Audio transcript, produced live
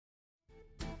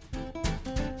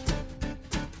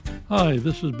Hi,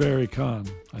 this is Barry Kahn.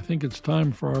 I think it's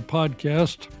time for our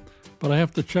podcast, but I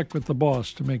have to check with the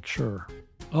boss to make sure.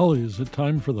 Ollie, is it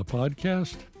time for the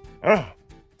podcast?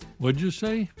 What'd you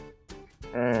say?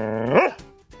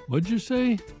 What'd you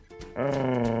say?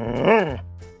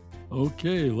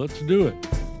 Okay, let's do it.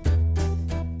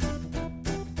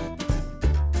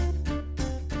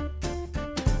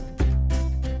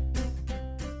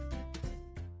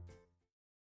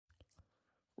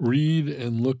 Read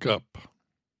and look up.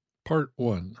 Part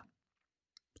 1.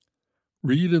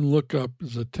 Read and look up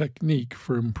is a technique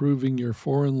for improving your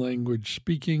foreign language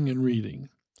speaking and reading.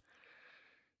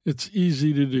 It's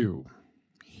easy to do.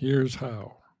 Here's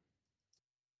how.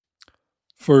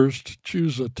 First,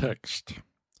 choose a text.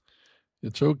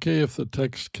 It's okay if the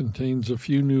text contains a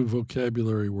few new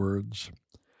vocabulary words,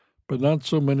 but not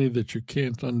so many that you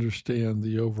can't understand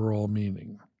the overall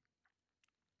meaning.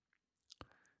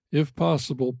 If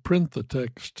possible, print the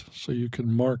text so you can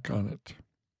mark on it.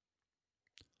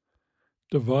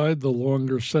 Divide the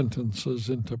longer sentences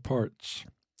into parts.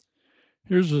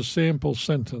 Here's a sample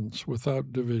sentence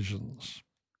without divisions.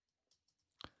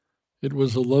 It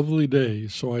was a lovely day,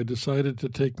 so I decided to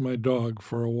take my dog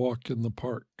for a walk in the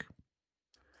park.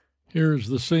 Here's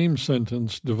the same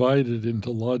sentence divided into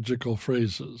logical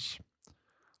phrases.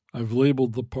 I've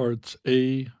labeled the parts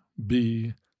A,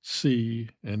 B,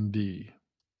 C, and D.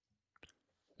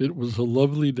 It was a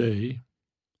lovely day,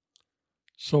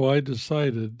 so I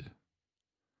decided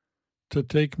to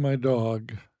take my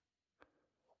dog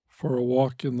for a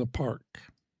walk in the park.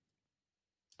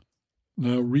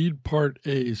 Now read part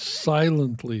A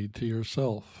silently to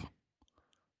yourself.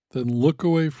 Then look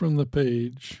away from the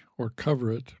page or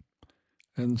cover it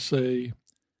and say,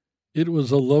 "It was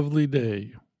a lovely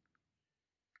day."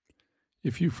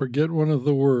 If you forget one of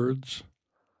the words,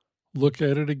 look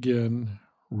at it again,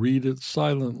 read it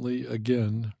silently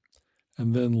again,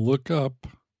 and then look up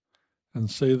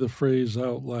and say the phrase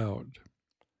out loud.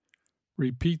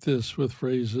 Repeat this with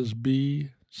phrases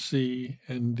B, C,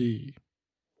 and D.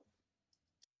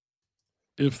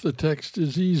 If the text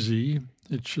is easy,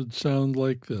 it should sound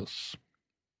like this.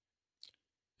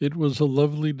 It was a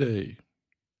lovely day,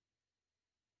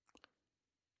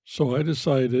 so I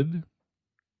decided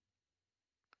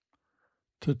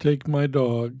to take my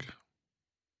dog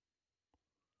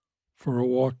for a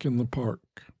walk in the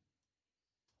park.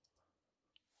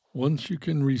 Once you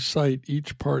can recite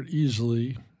each part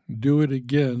easily, do it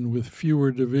again with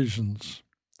fewer divisions.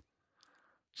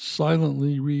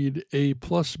 Silently read A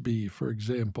plus B, for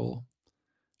example,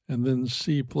 and then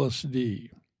C plus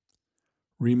D.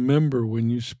 Remember, when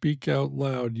you speak out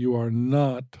loud, you are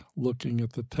not looking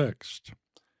at the text.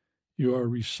 You are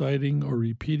reciting or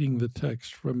repeating the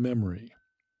text from memory.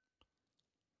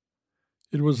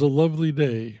 It was a lovely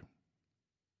day,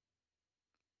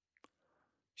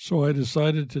 so I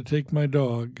decided to take my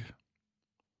dog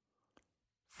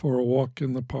for a walk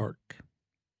in the park.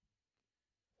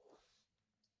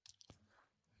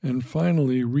 And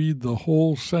finally, read the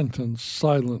whole sentence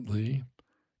silently,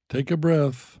 take a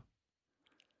breath,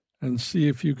 and see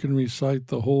if you can recite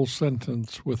the whole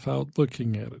sentence without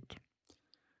looking at it.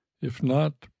 If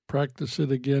not, practice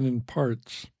it again in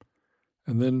parts,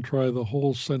 and then try the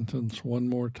whole sentence one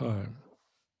more time.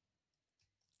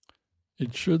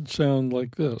 It should sound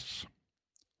like this.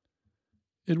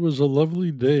 It was a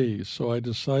lovely day, so I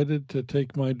decided to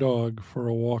take my dog for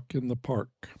a walk in the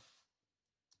park.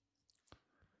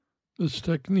 This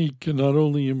technique can not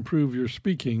only improve your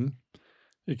speaking,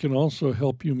 it can also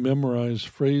help you memorize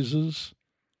phrases,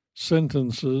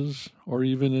 sentences, or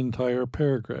even entire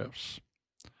paragraphs.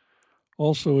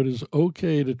 Also, it is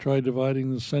okay to try dividing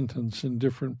the sentence in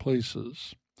different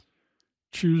places.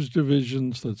 Choose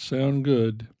divisions that sound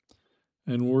good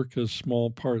and work as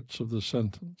small parts of the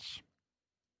sentence.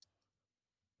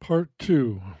 Part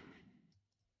 2.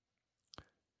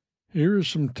 Here is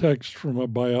some text from a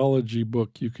biology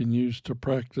book you can use to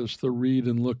practice the read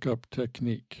and look up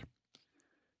technique.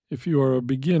 If you are a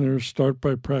beginner, start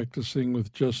by practicing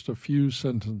with just a few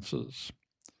sentences.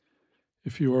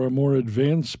 If you are a more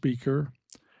advanced speaker,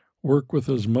 work with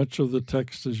as much of the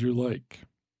text as you like.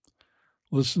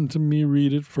 Listen to me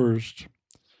read it first,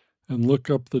 and look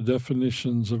up the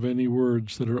definitions of any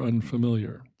words that are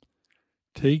unfamiliar.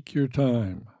 Take your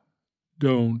time.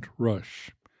 Don't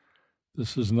rush.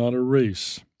 This is not a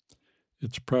race.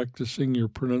 It's practicing your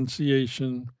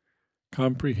pronunciation,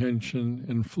 comprehension,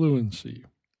 and fluency.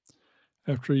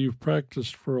 After you've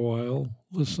practiced for a while,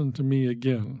 listen to me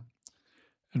again.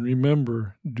 And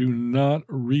remember, do not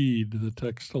read the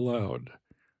text aloud.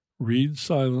 Read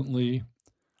silently,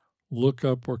 look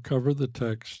up or cover the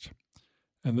text,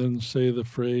 and then say the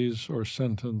phrase or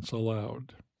sentence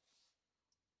aloud.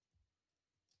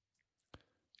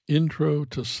 Intro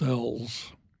to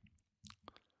Cells.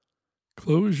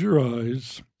 Close your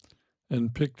eyes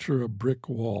and picture a brick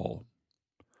wall.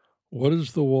 What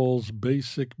is the wall's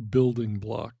basic building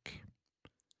block?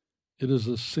 It is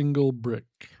a single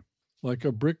brick. Like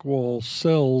a brick wall,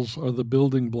 cells are the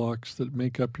building blocks that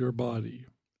make up your body.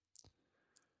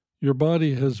 Your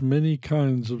body has many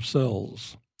kinds of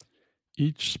cells,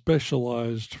 each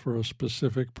specialized for a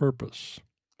specific purpose.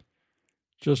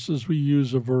 Just as we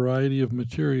use a variety of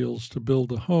materials to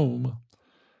build a home,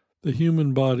 the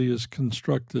human body is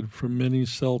constructed from many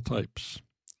cell types.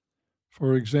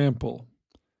 For example,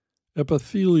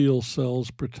 epithelial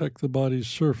cells protect the body's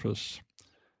surface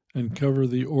and cover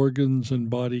the organs and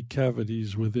body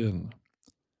cavities within.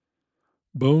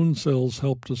 Bone cells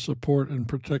help to support and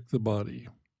protect the body.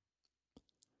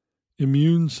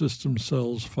 Immune system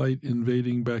cells fight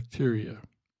invading bacteria.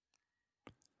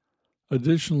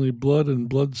 Additionally, blood and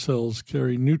blood cells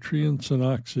carry nutrients and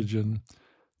oxygen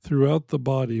throughout the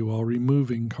body while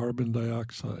removing carbon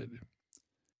dioxide.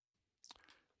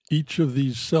 Each of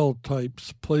these cell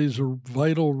types plays a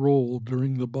vital role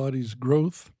during the body's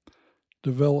growth,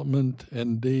 development,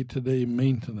 and day-to-day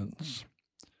maintenance.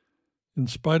 In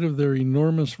spite of their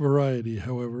enormous variety,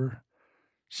 however,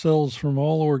 cells from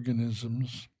all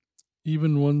organisms,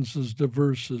 even ones as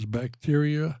diverse as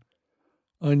bacteria,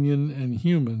 onion, and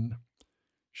human,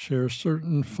 share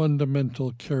certain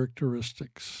fundamental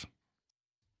characteristics.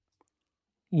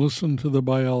 Listen to the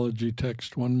biology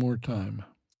text one more time.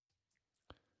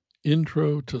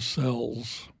 Intro to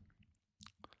Cells.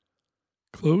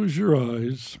 Close your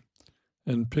eyes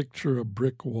and picture a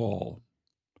brick wall.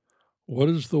 What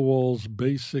is the wall's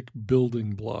basic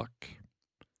building block?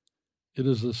 It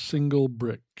is a single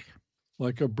brick.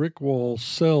 Like a brick wall,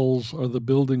 cells are the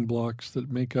building blocks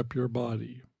that make up your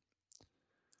body.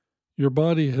 Your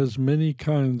body has many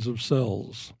kinds of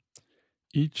cells,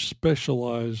 each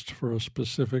specialized for a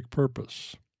specific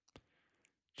purpose.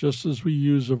 Just as we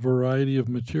use a variety of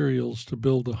materials to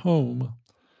build a home,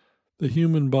 the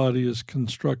human body is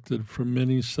constructed from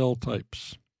many cell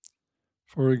types.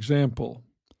 For example,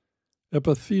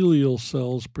 epithelial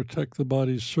cells protect the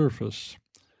body's surface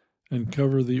and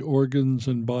cover the organs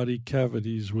and body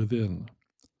cavities within.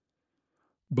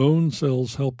 Bone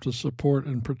cells help to support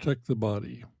and protect the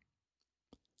body.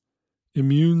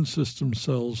 Immune system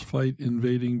cells fight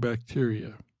invading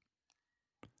bacteria.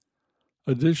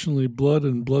 Additionally, blood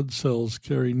and blood cells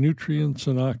carry nutrients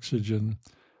and oxygen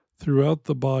throughout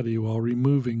the body while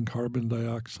removing carbon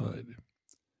dioxide.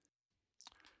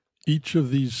 Each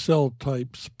of these cell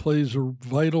types plays a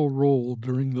vital role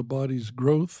during the body's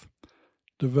growth,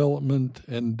 development,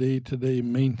 and day-to-day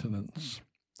maintenance.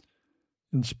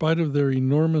 In spite of their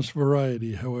enormous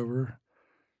variety, however,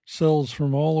 cells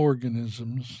from all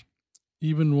organisms,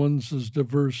 even ones as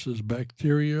diverse as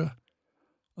bacteria,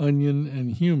 onion,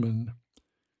 and human,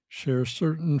 share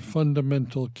certain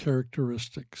fundamental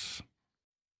characteristics.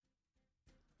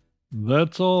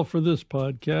 That's all for this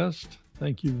podcast.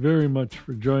 Thank you very much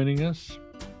for joining us.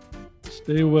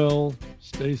 Stay well,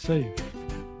 stay safe,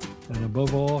 and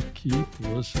above all, keep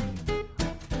listening.